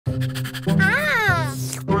Ah!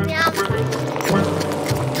 Yum.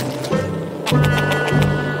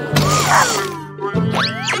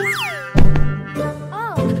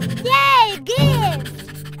 Oh, yay, gift!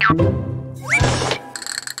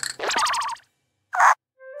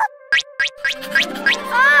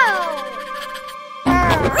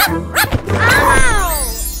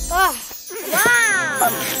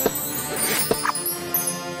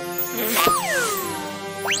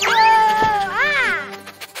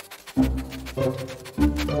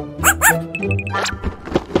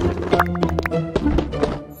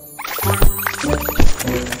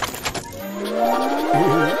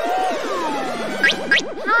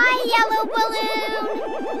 Hi, yellow balloon.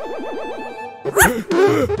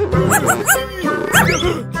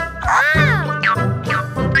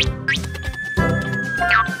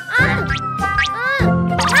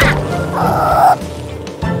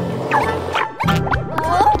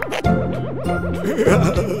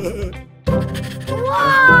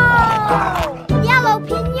 Whoa! Yellow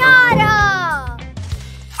piñata!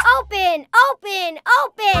 Open, open,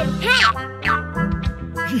 open!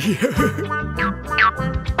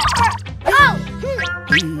 Oh!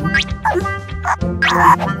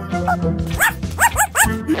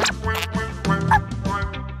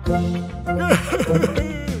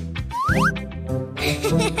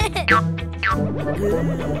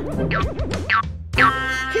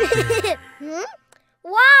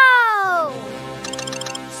 Whoa!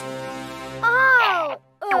 Oh!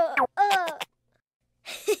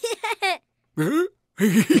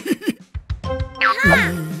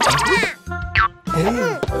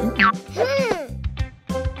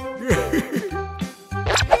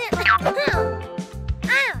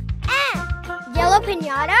 Yellow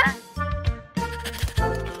piñata?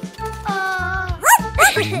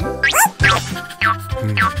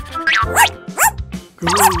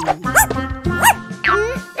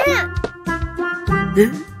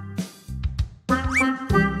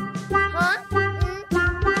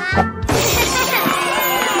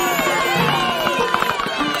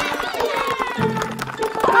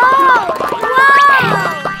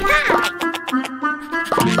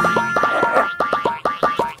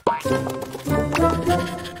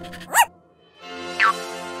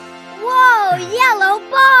 Whoa, yellow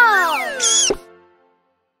ball!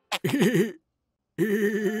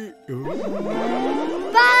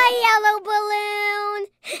 Bye, yellow balloon!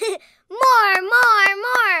 More!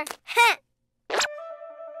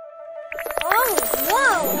 Oh,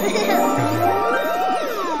 whoa!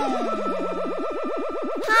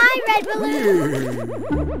 Hi, red balloon!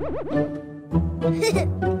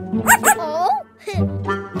 Oh!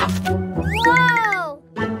 Whoa!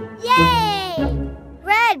 Yay!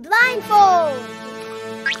 Red blindfold!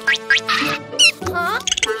 Huh?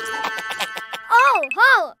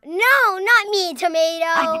 Oh! No, not me,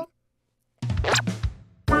 tomato!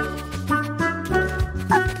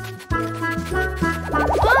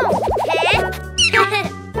 Oh,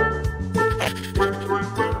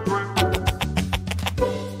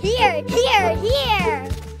 Here!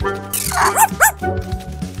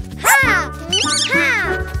 Ha!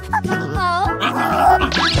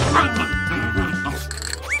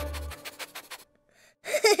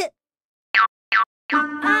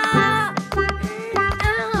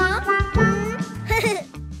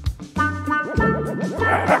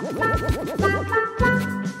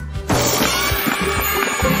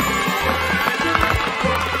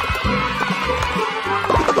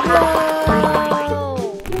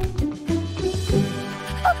 Oh!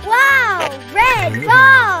 Wow! Red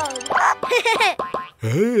ball!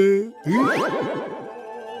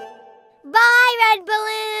 Bye, red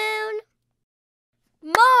balloon!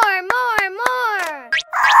 More!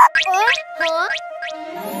 Huh?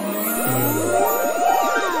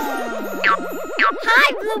 Hi,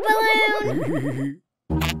 blue balloon!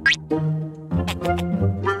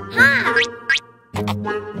 Hi!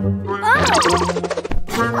 Oh!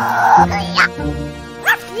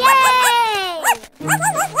 Yay!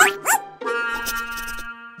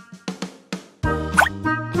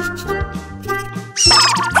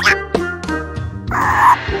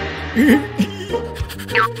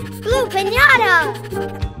 Blue piñata!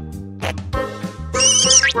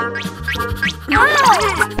 Oh!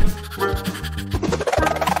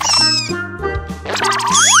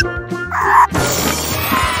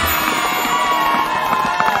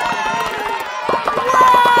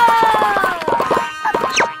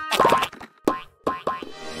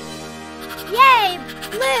 Yay!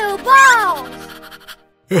 Blue balls!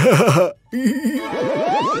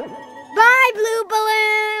 Bye, blue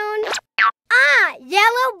balloon!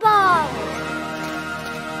 Yellow balls!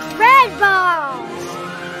 Red balls!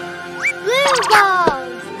 Blue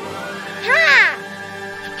balls!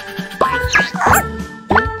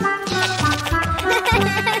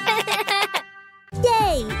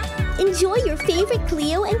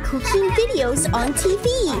 and Cuquín videos on TV.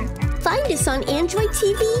 Find us on Android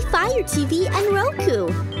TV, Fire TV, and Roku.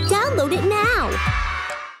 Download it now.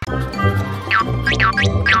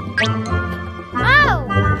 Oh!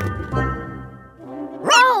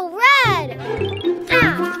 Oh, red!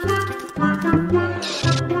 Ah!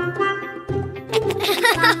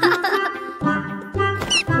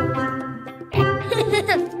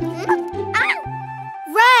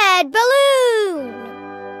 Red balloon!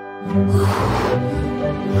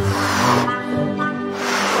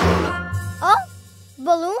 Oh,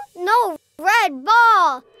 balloon? No, red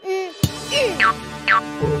ball.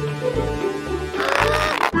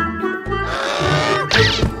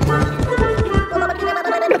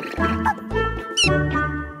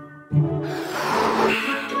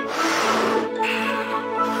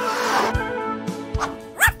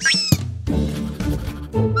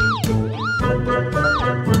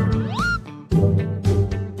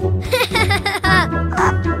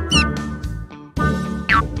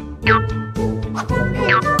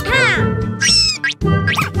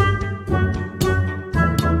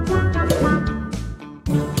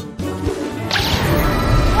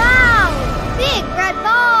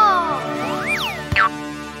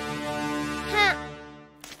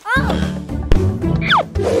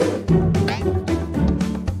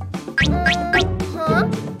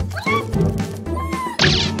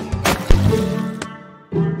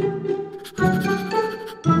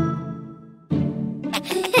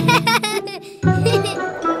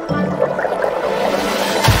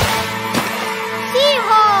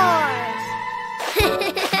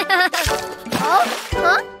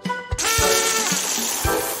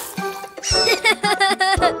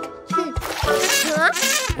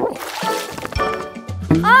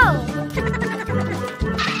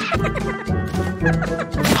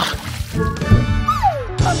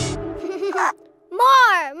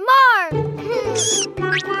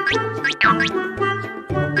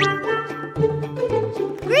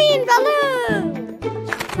 Green balloon!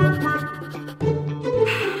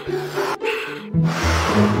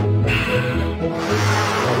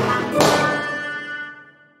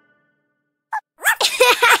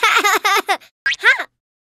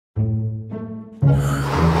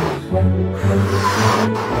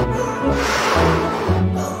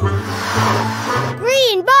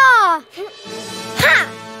 Green ball! Ha!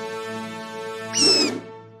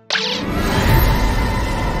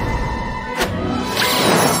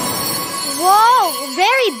 Whoa!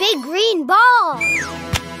 Very big green ball!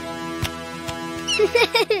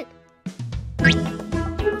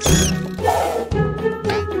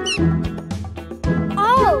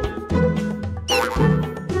 Oh!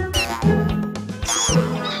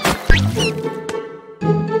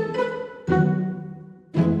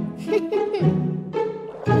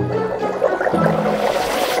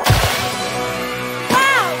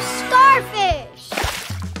 Wow! Starfish!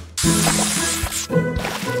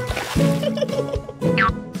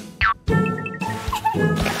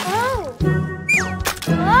 Oh!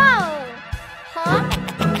 Oh! Huh?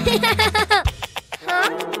 Huh?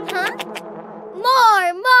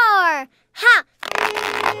 More! Ha!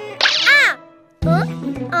 Ah!